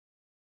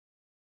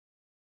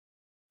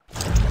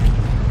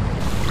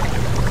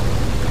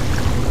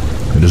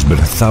It has been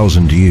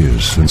 1,000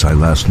 years since I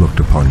last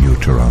looked upon you,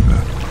 Turanga.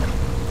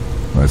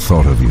 I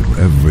thought of you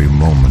every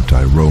moment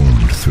I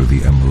roamed through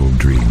the Emerald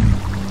Dream.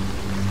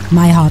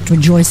 My heart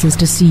rejoices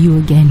to see you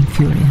again,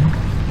 Furion.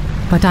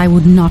 But I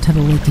would not have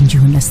awakened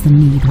you unless the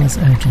need was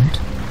urgent.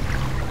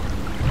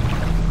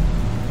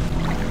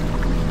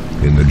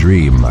 In the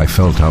dream, I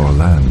felt our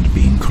land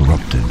being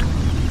corrupted,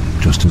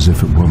 just as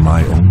if it were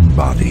my own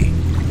body.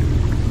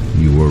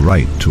 You were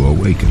right to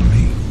awaken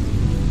me.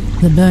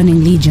 The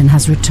Burning Legion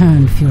has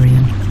returned,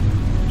 Furion.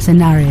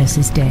 Cenarius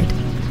is dead,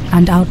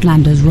 and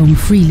Outlanders roam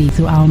freely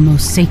through our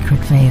most sacred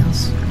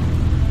vales.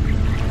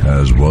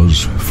 As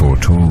was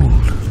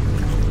foretold.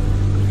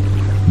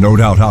 No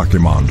doubt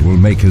Archimonde will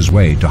make his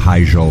way to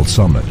Hyjal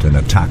Summit and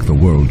attack the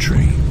World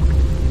Tree.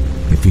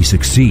 If he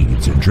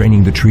succeeds in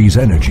draining the tree's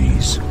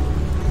energies,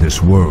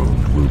 this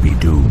world will be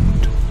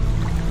doomed.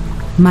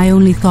 My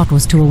only thought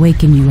was to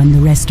awaken you and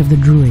the rest of the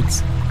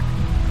Druids.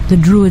 The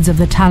Druids of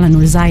the Talon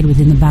reside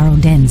within the Barrow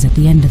Dens at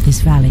the end of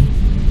this valley.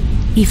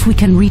 If we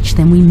can reach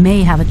them, we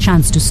may have a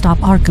chance to stop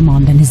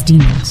Archimonde and his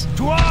demons.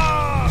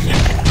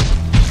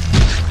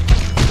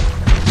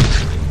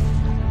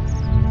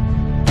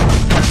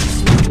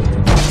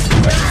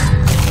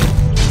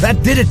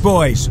 That did it,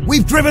 boys!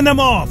 We've driven them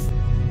off!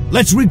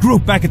 Let's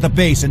regroup back at the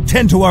base and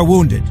tend to our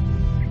wounded.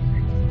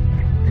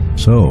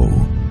 So,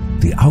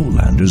 the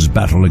Outlanders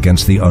battle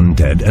against the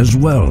undead as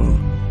well.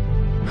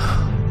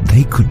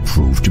 They could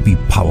prove to be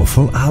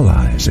powerful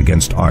allies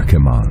against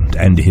Archimonde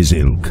and his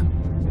ilk.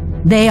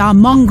 They are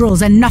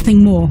mongrels and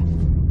nothing more.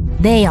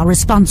 They are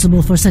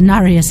responsible for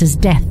Cenarius'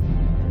 death.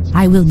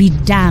 I will be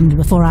damned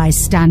before I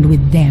stand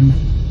with them.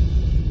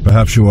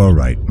 Perhaps you are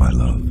right, my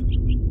love.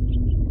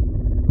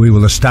 We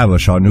will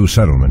establish our new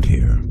settlement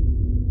here.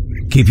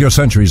 Keep your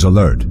sentries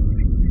alert.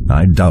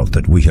 I doubt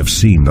that we have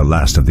seen the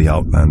last of the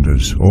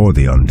Outlanders or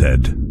the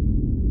undead.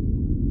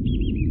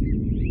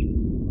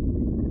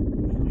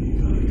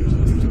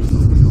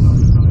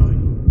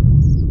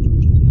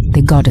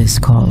 The goddess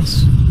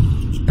calls.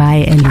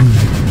 By Elune.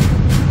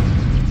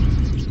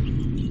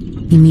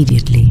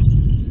 Immediately.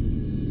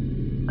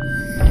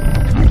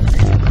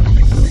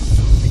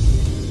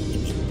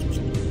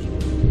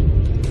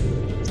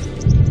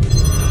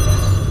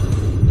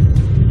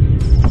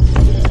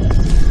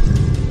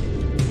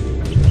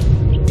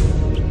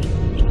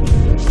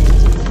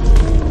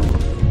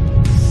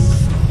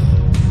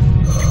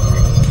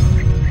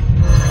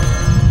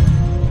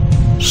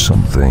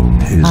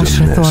 Something is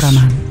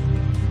amiss.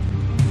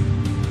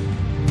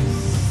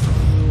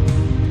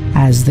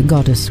 As the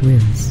goddess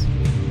wills.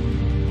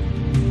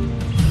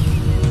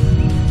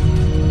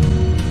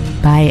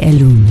 By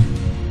Elune.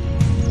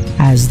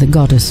 As the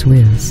goddess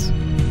wills.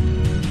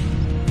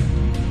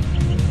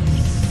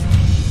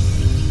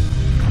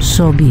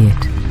 So be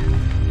it.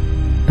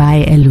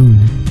 By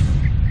Elune.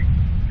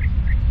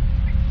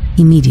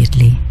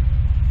 Immediately.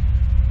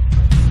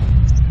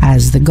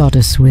 As the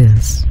goddess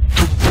wills.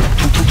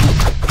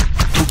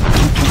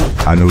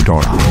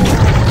 Anudora.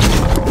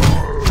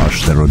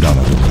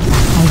 Ashtherodana.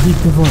 I heed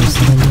the voice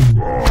of Elune.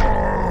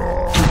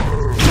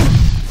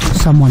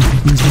 Someone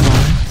threatens the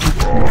wire.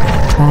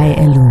 By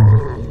Elune.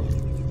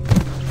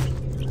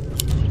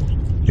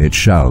 It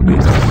shall be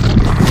done.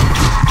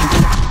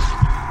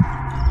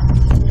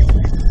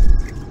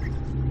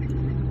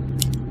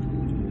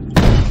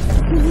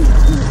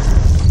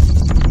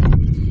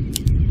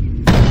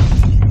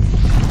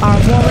 Our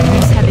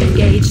warriors have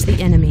engaged the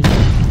enemy.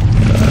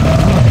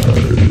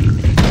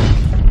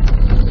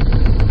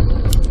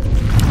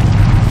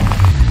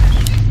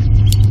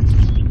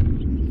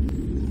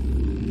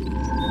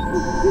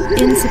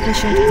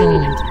 Insufficient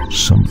gold.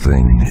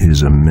 Something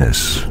is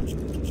amiss.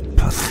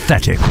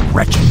 Pathetic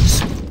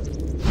wretches.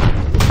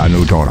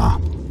 Anudora.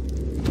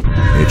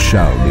 It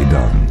shall be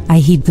done. I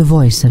heed the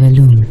voice of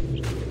Elune.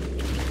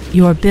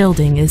 Your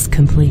building is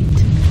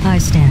complete. I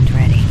stand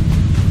ready.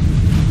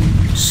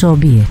 So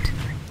be it.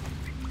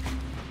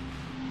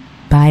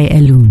 By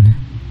Elune.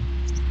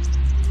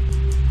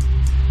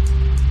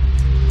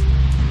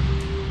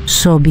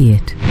 So be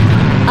it.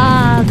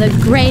 Ah, the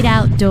great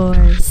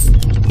outdoors.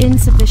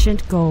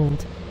 Insufficient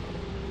gold.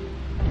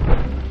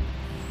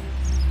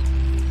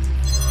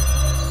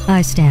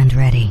 I stand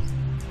ready.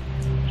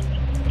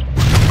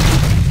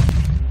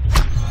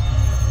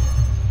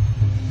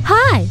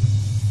 Hi!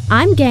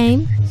 I'm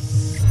game.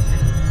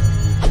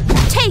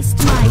 Taste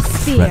my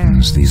spear!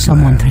 Threatens these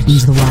Someone lands.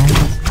 threatens the wild.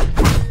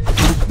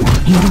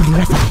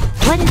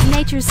 What is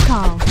nature's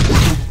call?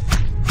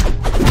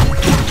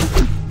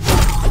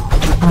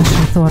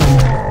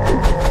 Ashthorana.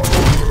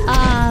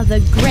 Ah, the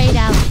great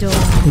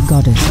outdoors. The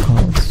goddess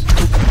calls.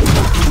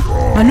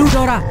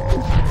 Anudora!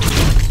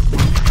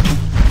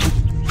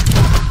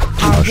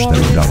 Our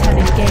warriors have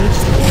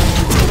engaged the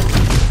enemy.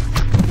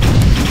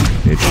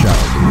 It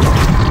shall be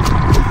done.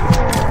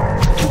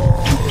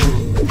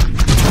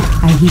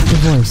 I heed the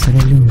voice of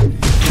Elune.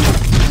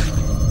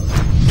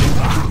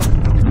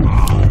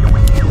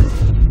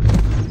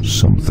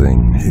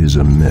 Something is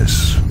amiss.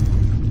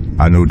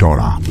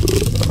 Anudora.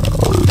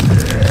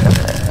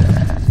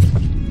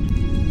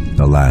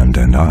 The land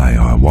and I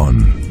are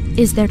one.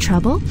 Is there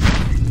trouble?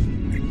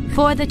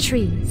 For the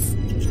trees.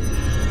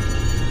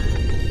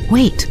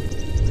 Wait.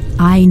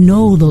 I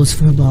know those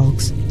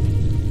furbolgs.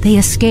 They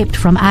escaped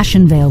from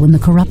Ashenvale when the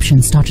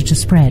corruption started to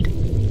spread.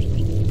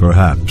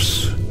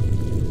 Perhaps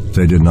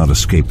they did not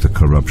escape the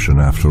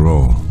corruption after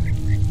all.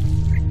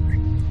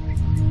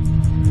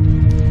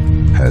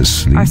 Has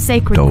sleep Our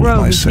sacred dulled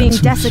grove my is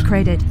senses? being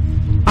desecrated.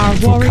 Our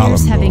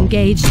warriors have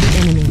engaged the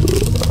enemy.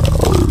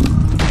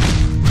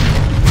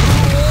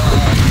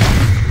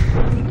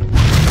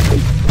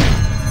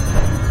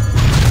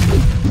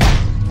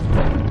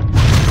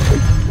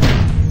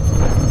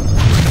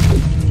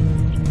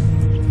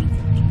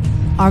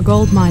 Our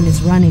gold mine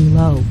is running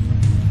low.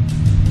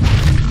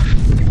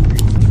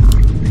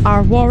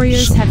 Our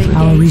warriors have engaged.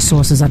 Our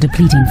resources are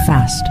depleting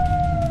fast.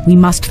 We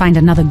must find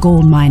another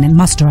gold mine and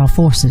muster our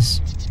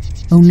forces.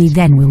 Only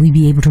then will we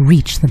be able to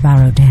reach the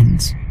Barrow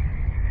Dens.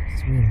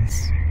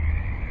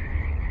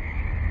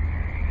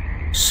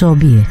 So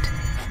be it.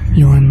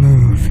 Your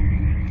move.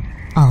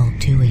 All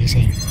too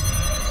easy.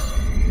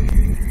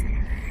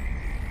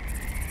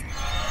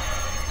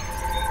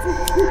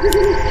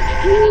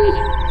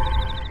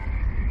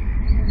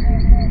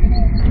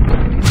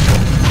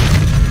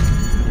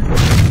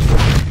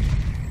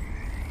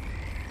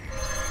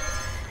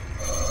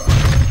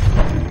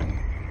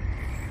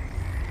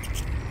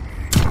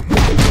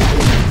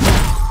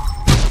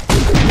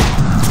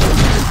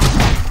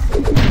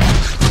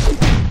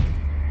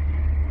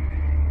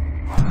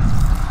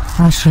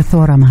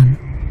 Ashrathoraman.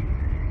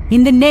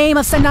 In the name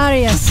of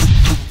Cenarius!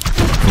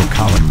 For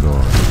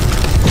Kalimdor.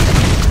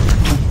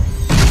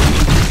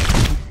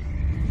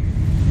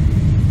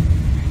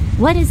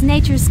 What is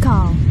nature's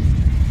call?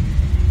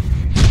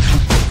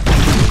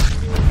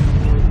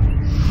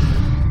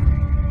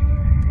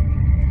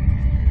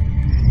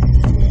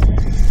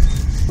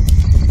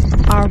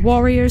 Our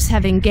warriors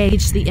have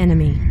engaged the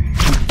enemy.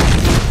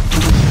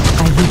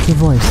 I hear your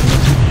voice.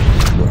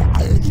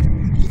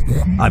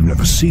 I've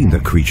never seen the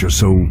creature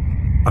so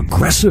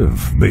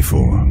aggressive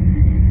before.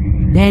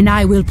 Then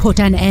I will put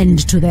an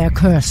end to their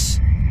curse.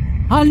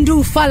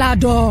 Undo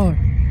Falador!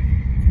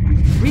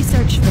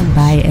 Research finished.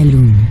 By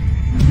Elun.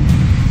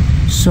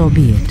 So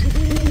be it.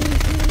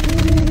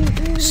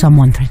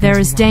 Someone threatens. There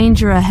is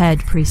danger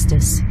ahead,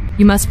 priestess.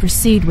 You must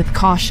proceed with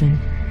caution.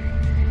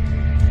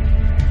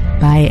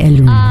 By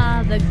Elun.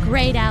 Ah, the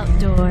great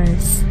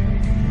outdoors.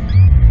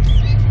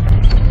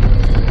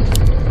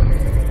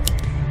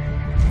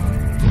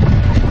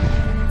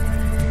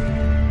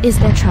 Is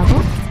there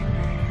trouble?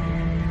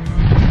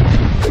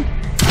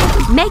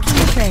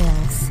 Making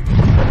trails.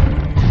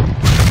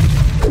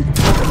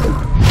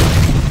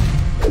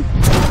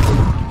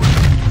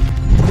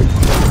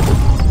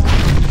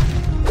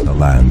 The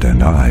land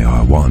and I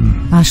are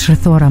one.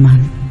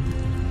 Ashrathoraman.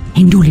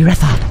 Induli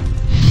Rethad.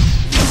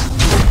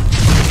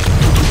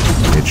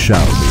 It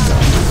shall be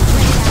done.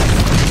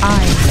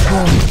 I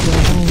formed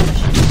your own.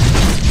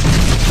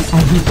 I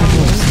hear the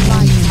voice.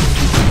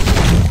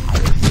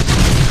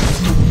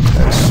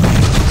 Has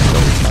sleep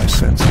dulled my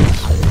senses?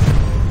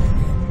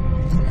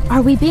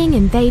 Are we being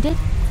invaded?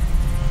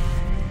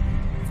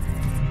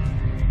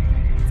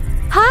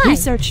 Hi!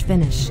 Research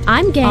finished.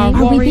 I'm game.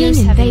 Are we being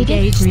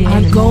invaded?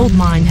 Our gold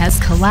mine has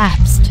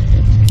collapsed.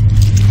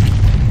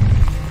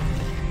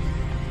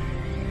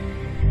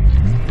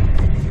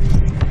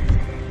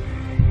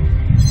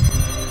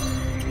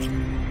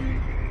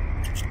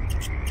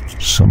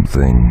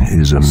 Something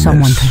is amiss.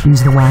 Someone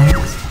threatens the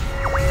wilds.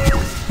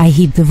 I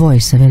heed the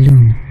voice of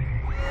Elun.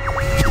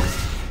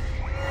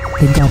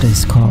 The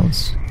goddess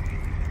calls.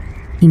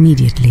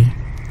 Immediately.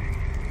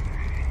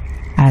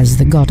 As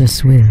the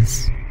goddess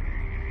wills.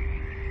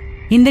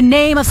 In the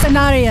name of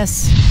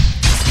Cenarius!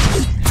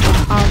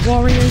 Our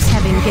warriors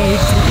have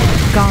engaged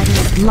the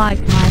goddess.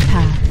 Light my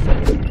path.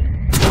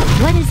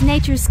 What is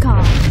nature's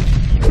call?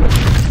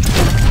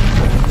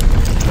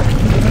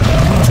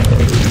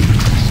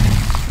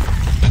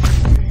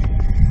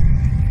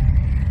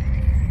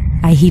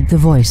 I heed the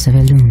voice of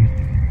Elun.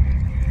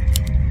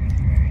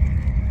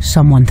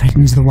 Someone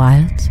threatens the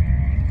wilds?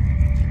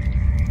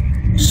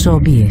 So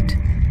be it.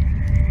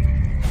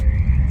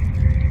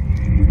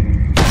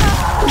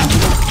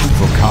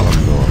 For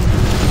Kalimdor.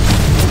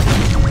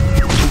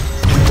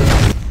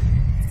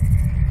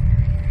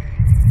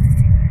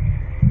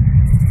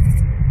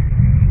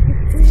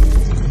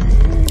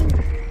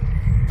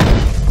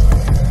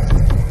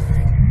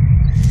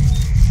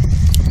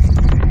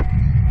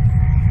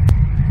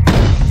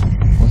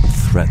 What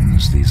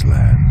threatens these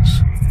lands?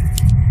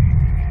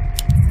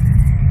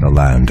 The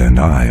land and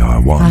I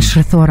are one.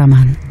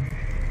 Ashrathoraman.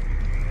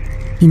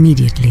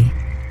 Immediately.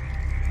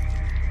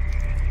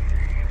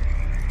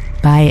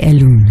 By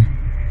Elun.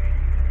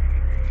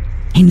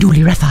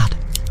 Induli Rethad.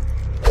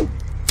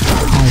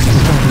 As the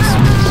goddess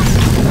wills.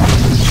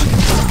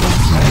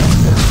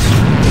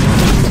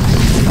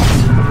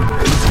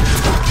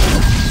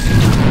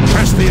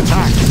 Press the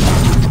attack!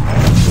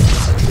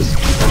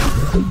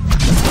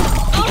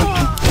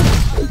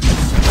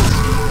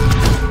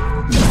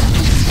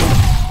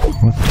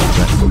 What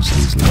threatens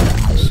these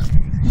lands?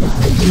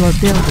 Your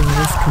building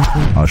is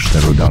complete.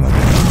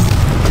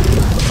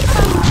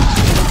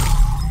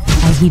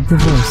 I heed the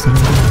voice of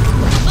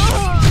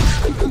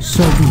the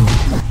so be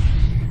it.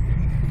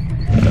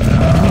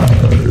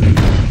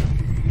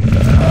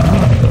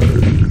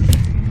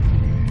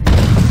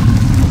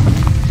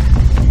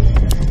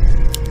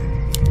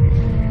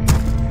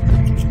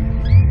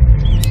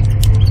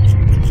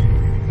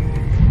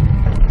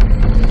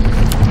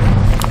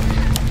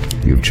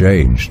 You've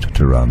changed,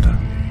 Tyrande.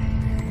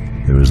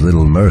 There is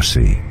little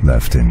mercy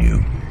left in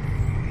you.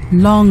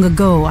 Long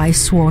ago I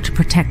swore to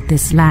protect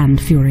this land,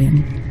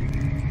 Furion.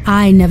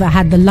 I never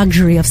had the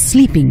luxury of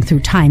sleeping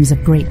through times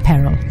of great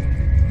peril.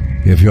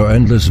 If your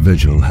endless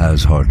vigil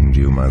has hardened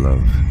you, my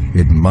love,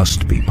 it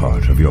must be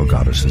part of your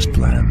goddess's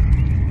plan.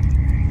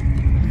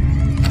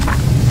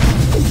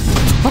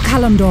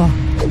 Okalamdor!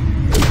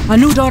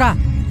 Anudora!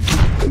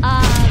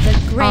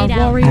 The great Our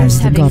warriors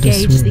the have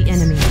goddess engaged the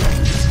wills. enemy.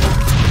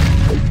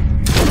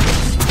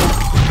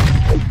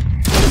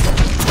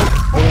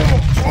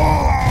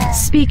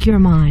 Speak your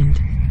mind.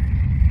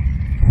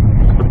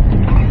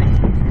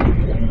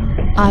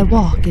 I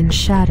walk in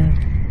shadow.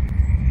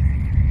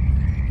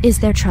 Is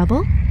there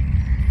trouble?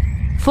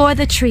 For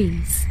the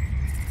trees.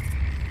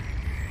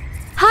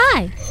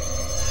 Hi!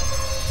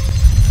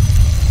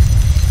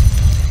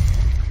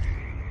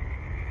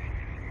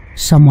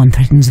 Someone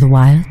threatens the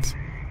wilds?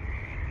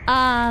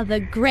 The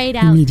great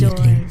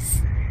Immediately.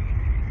 outdoors.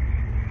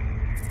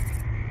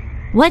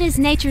 What is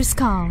nature's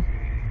call?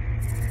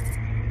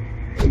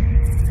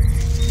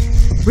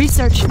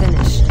 Research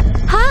finished.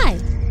 Hi!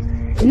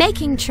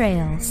 Making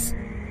trails.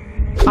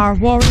 Our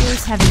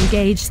warriors have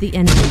engaged the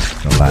enemy.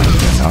 The land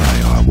and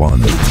I are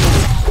one.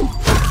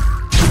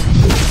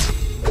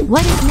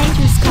 What is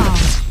nature's call?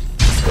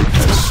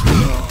 As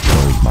sleep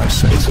dulled my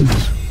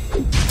senses.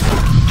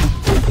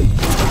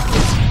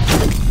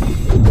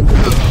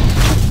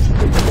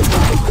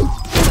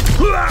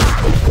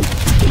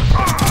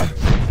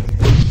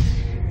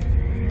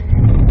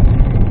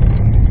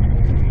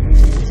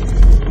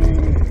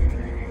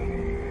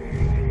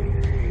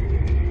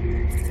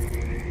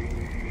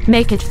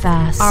 Make it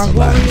fast. Our The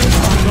warriors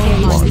land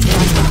have engaged the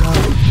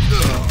enemy.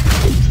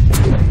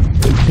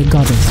 The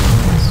goddess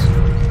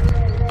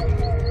wills.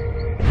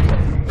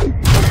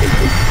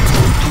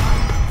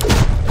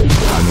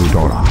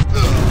 Anudora.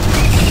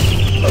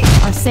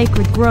 Our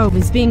sacred grove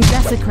is being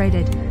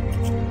desecrated.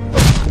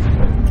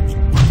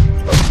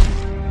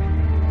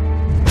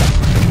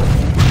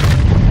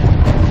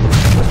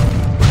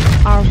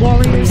 Our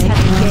warriors have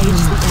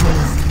engaged the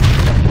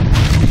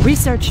enemy.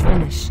 Research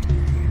finished.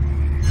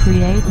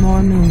 Create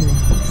more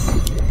moonlets.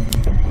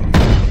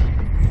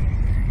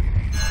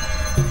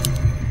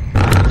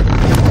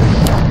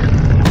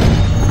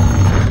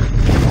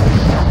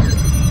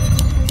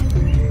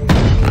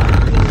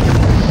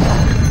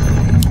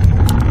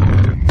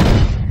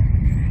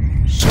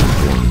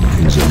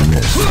 Something is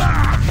amiss.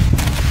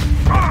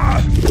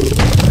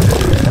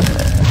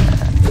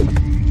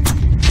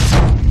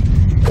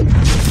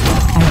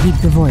 I heed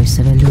the voice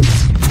of Elune.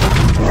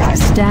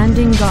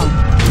 Standing guard.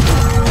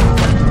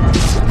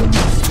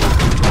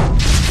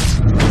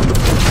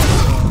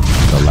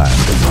 The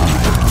land and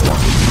I are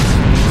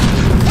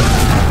one.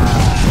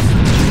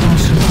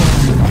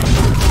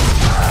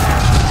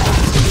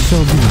 So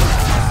be it.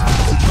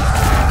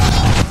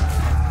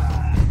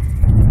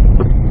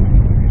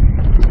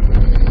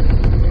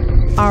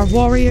 Our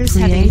warriors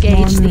have Create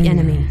engaged more the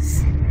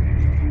enemies.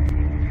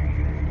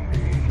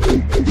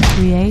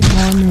 Create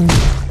more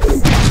moonlets.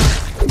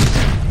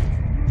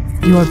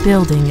 Your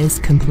building is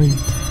complete.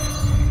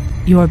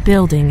 Your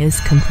building is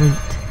complete.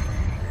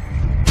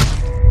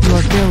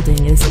 Your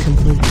building is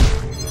complete.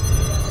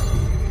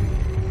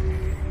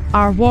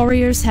 Our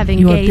warriors have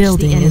engaged Your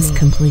building the enemy. is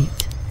complete.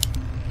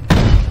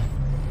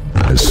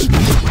 As sleep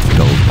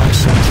dulled my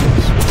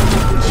senses.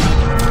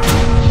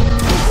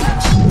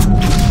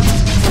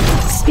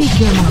 Speak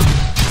your mind.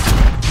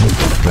 Who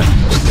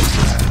threatens these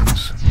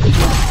lands?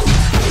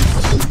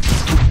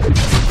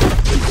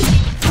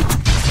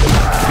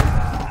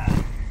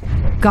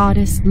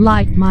 Goddess,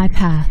 light my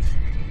path.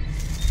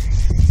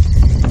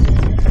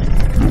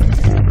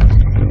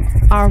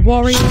 Our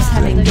warriors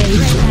have engaged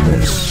the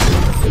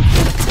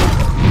enemy.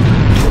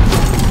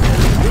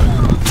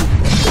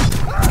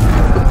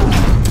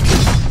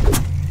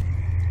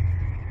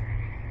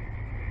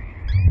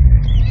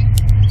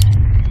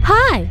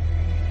 Hi!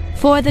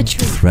 For the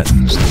tree.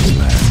 Threatens these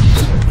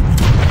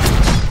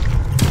lands.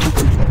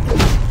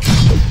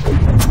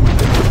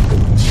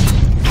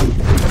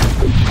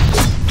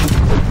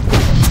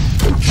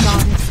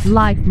 Goddess,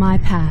 light my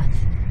path.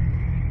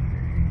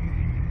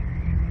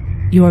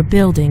 Your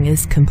building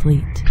is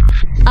complete.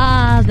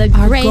 The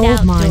Our great gold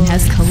outdoors. mine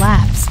has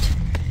collapsed.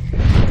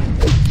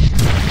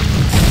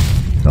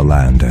 The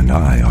land and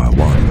I are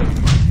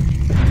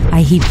one.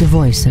 I heed the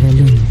voice of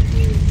Elune.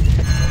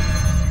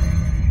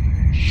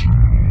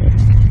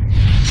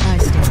 I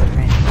stand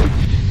ready.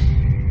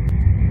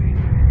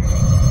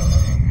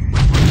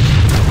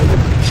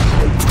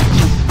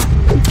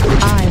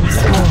 I am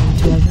sworn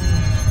to obey.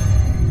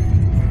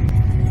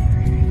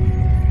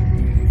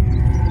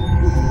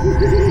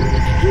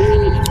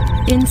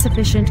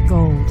 Insufficient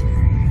gold.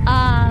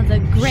 Ah, the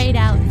great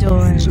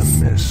outdoors.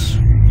 He's a miss.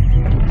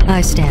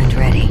 I stand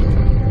ready.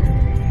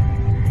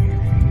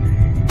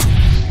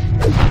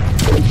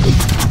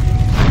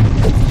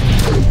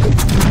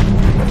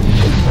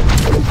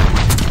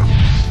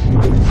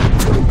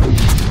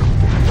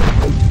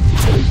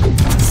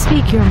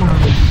 Speak your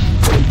mind.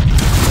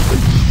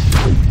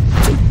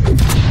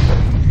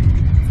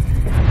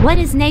 What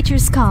is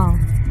nature's call?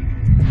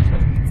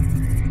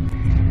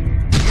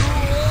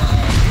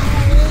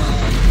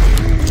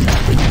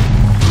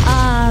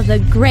 Ah, the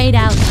great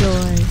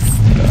outdoors.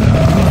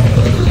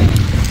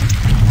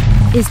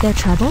 Is there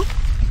trouble?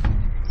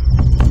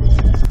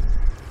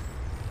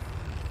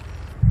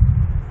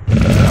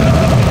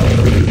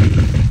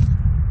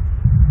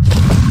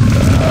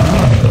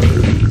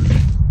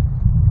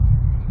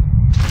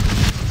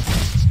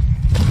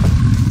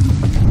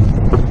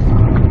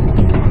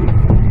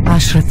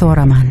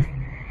 Ashrathoraman.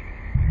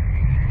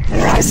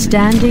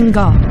 Standing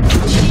guard.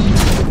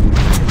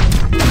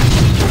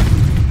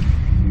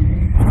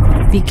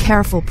 Be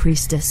careful,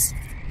 priestess.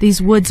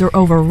 These woods are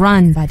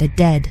overrun by the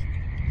dead.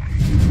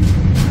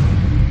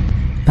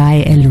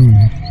 By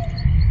Elun.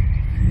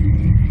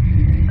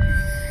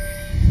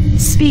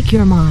 Speak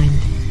your mind.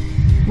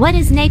 What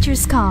is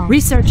nature's call?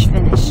 Research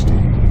finished.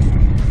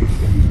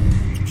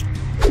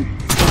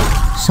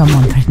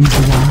 Someone threatens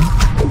the wall.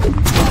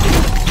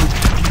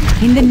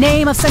 In the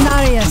name of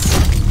Cenarius!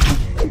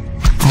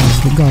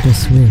 As the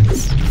goddess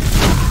wills.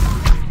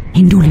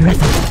 Induli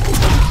Retha.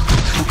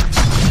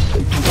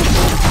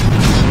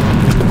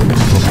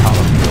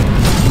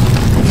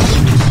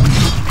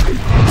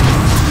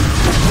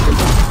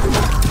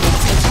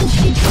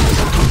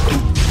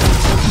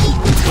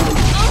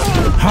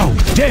 How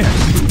dare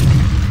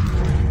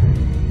you!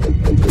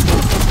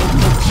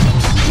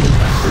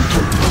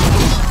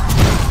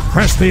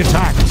 Press the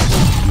attack!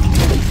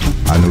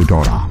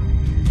 Anudora.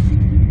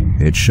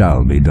 It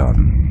shall be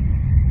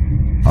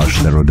done.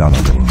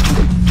 Ashtherodanador.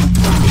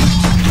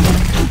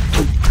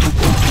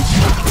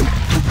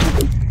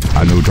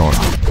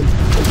 Anudora.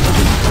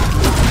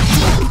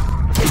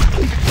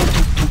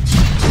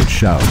 It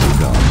shall be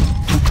done.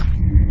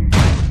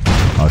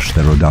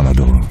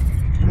 Ashtherodanador.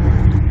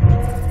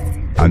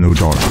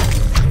 Anudora.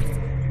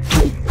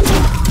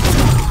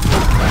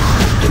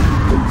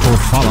 For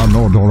Fala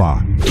Nordora.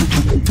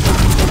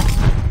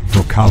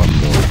 For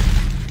Kalimdor.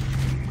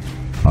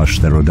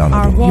 Ashtherodanador.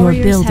 Our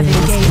warriors Your have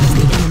building engaged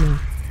the enemy.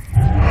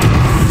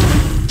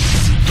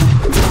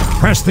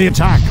 Press the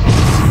attack!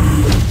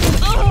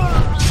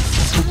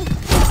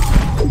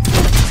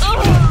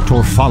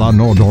 Torfala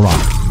Nordora.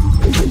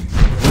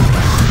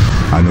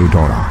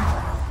 Anudora.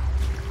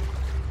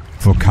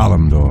 For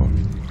Kalimdor.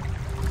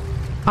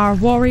 Our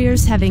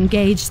warriors have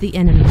engaged the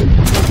enemy.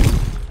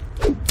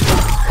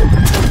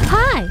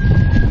 Hi!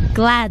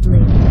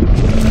 Gladly.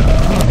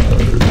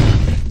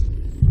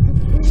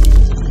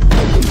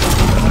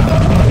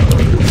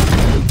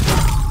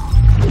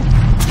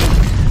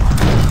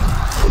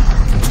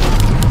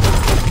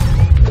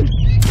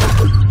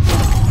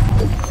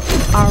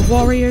 Our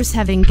warriors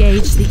have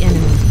engaged the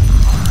enemy.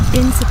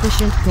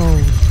 Insufficient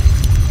gold.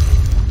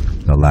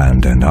 The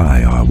land and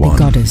I are The one.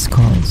 goddess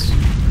calls.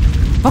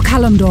 O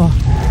Kalimdor!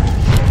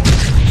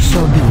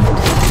 So be it.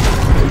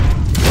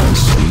 And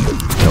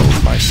sleep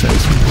dulled my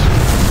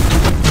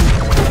senses.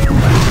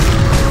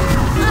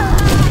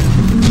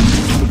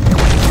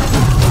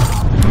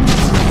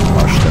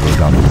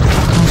 Ashtherodanador.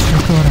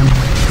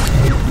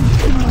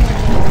 Ashrathoraman.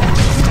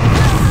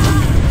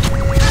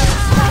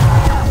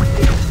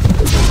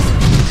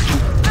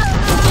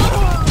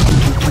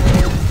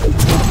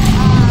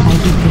 I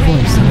give the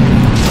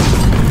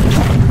voice.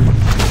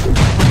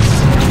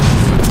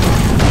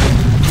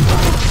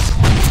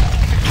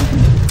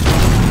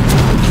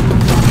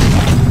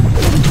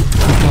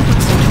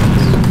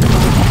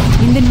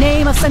 In the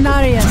name of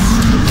Cenarius,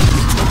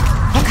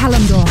 O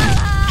Kalimdor,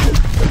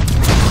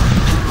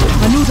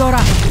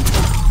 Anudora,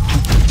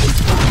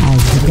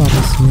 as the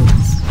goddess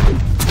wills.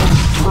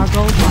 Our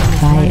gold mine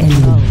is By running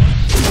Elun. low.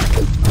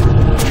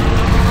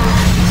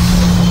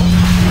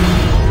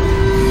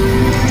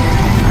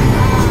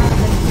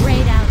 The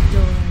great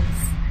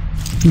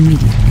outdoors.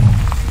 Immediately.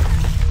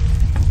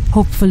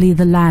 Hopefully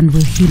the land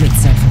will heal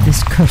itself of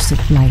this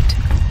cursed blight.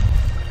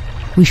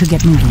 We should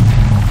get moving.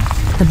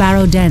 The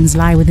barrow dens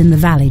lie within the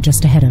valley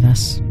just ahead of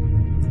us.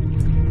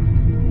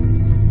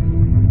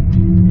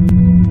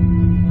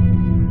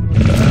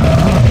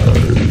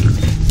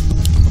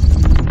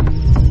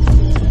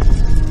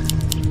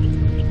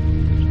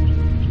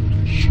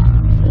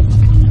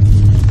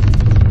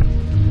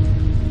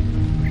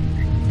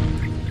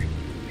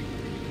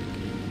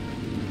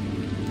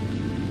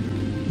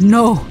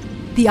 No!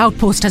 The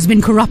outpost has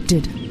been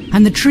corrupted,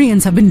 and the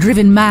Treants have been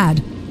driven mad.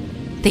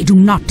 They do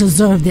not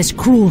deserve this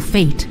cruel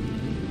fate.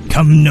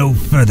 Come no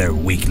further,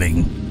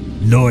 weakling.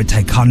 Lord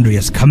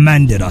Tichondrius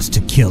commanded us to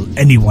kill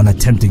anyone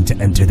attempting to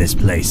enter this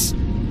place.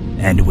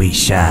 And we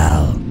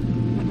shall.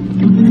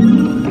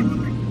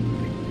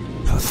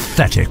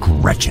 Pathetic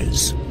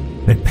wretches.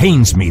 It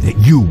pains me that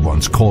you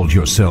once called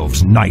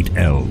yourselves night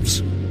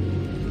elves.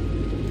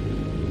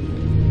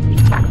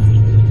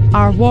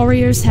 Our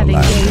warriors have The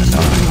land engaged. and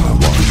I are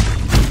one.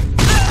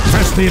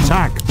 Press the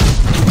attack!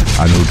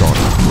 Anudon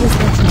Is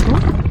there trouble?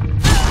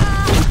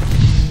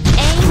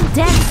 Aim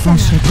dead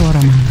center.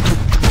 Ashatoraman.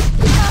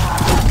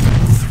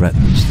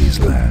 threatens these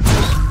lands.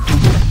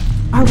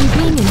 Are we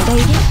being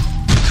invaded?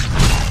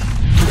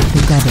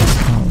 The goddess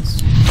calls.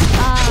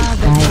 Ah,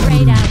 the I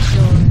great am-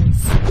 outdoors.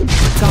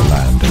 The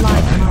land and I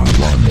are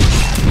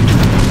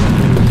one.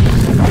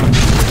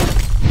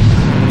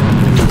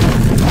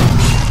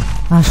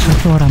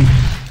 Ashatoraman.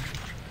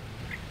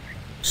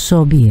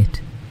 So be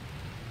it.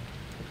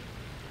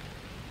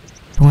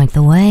 Point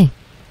the way.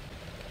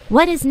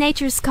 What is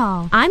nature's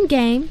call? I'm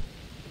game.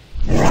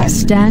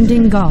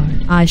 Standing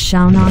guard, I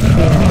shall not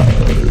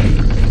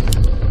fear.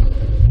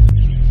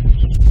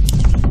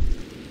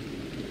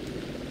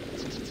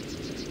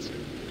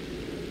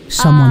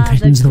 Someone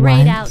threatens the the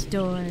great wilds.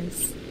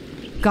 outdoors.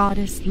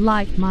 Goddess,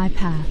 light my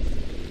path.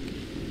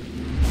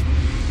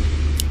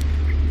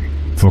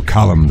 For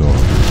Kalimdor,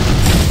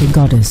 The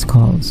goddess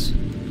calls.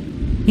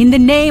 In the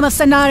name of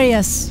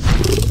Cenarius!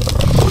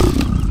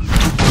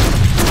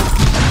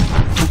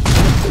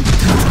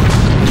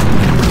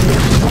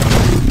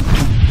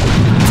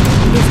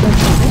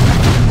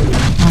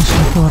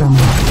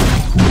 Ashatoraman.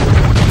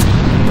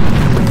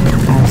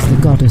 As the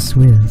goddess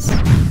wills. The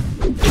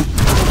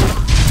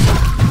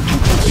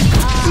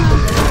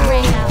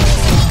great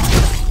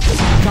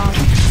outdoors.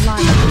 Goddess,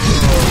 light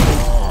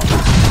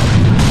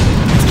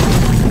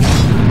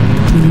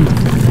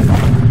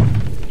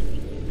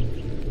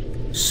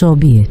So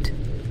be it.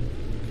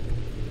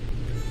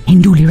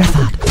 Induli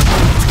Rathad.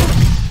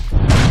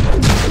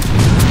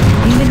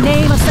 In the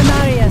name of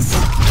Cenarius.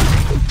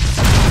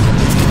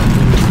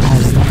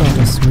 As the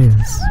goddess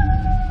wills.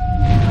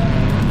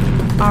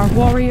 Our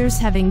warriors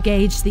have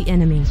engaged the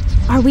enemy.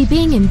 Are we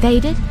being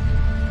invaded?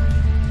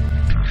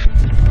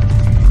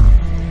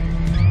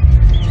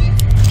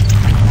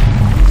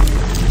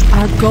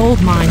 Our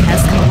gold mine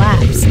has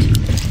collapsed.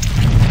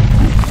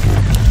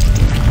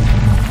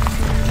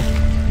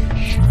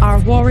 Our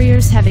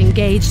warriors have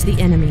engaged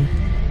the enemy.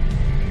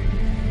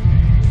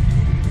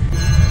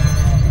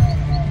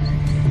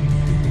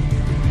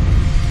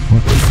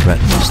 what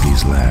threatens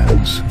these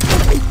lands?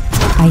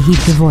 I heed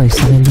the voice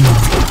of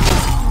Elune.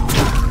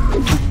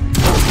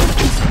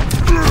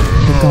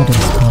 The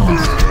goddess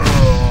calls.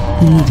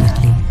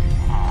 Immediately.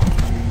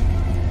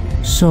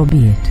 So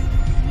be it.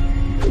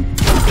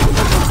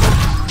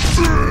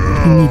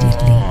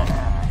 Immediately.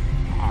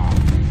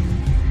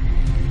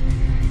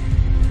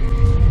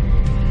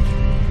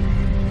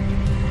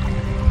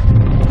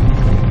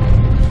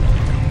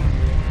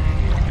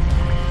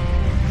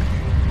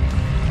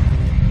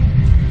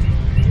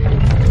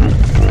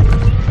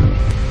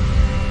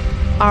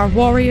 Our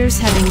warriors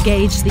have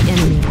engaged the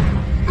enemy.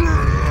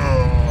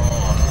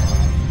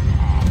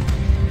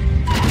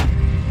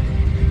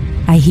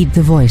 I heed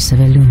the voice of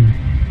Elune.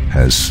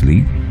 Has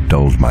sleep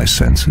dulled my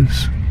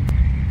senses?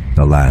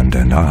 The land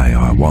and I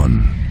are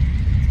one.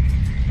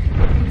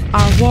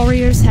 Our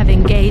warriors have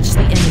engaged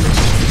the enemy.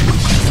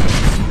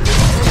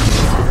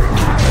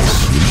 Has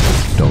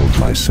sleep dulled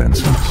my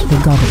senses?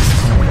 The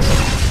goddess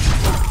calls.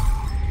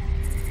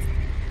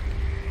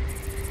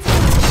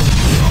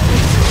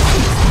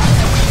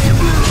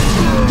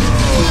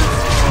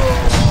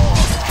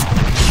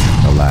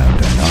 The land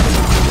and I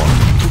are one.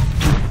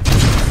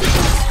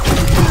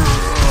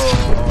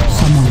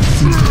 Someone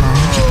threatens the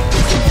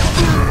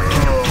wild.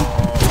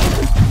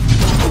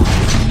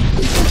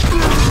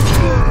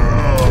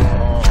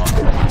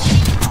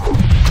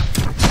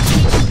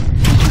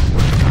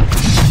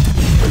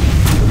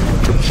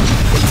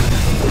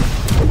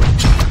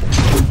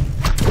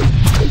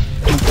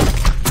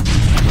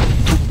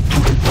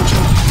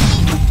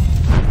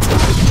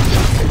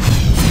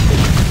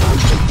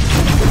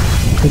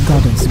 The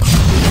goddess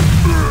calls.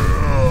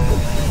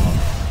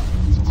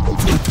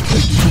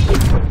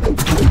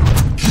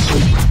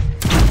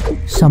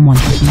 Someone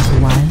threatens the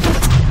wild.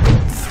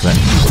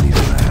 Threatens these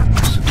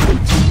lands.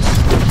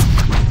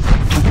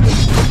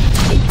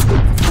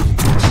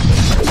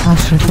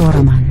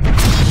 Ashatoraman.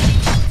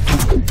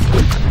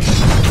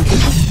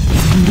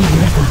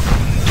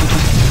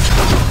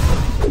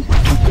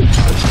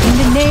 In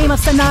the name of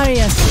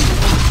Cenarius.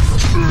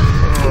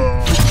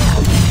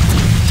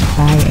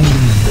 By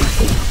Elune.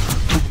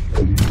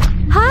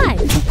 Hi!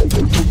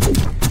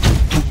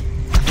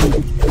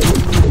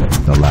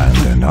 The land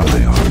and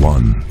I are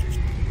one.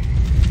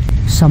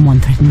 Someone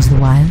threatens the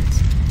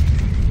wilds.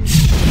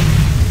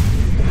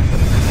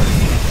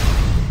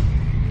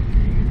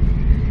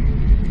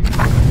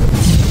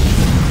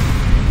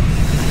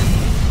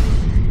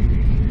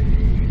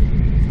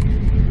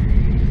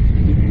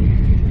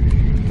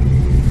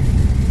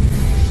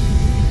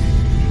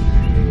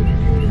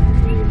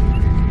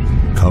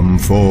 Come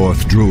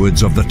forth,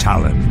 Druids of the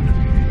Talon.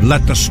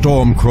 Let the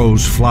storm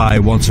crows fly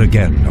once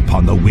again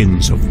upon the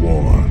winds of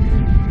war.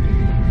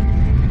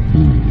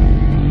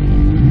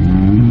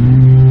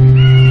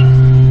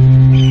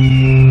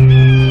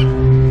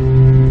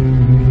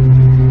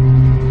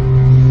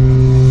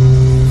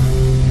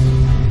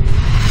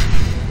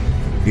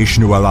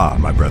 Vishnu Allah,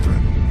 my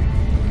brethren.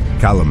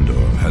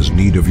 Kalimdor has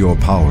need of your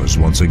powers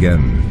once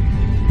again,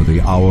 for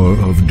the hour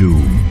of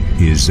doom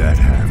is at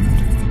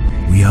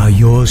hand. We are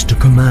yours to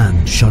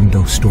command,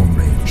 Shundo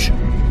Stormrage.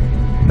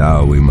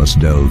 Now we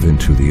must delve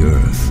into the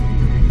earth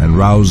and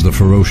rouse the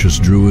ferocious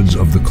druids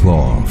of the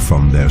Claw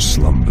from their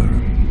slumber.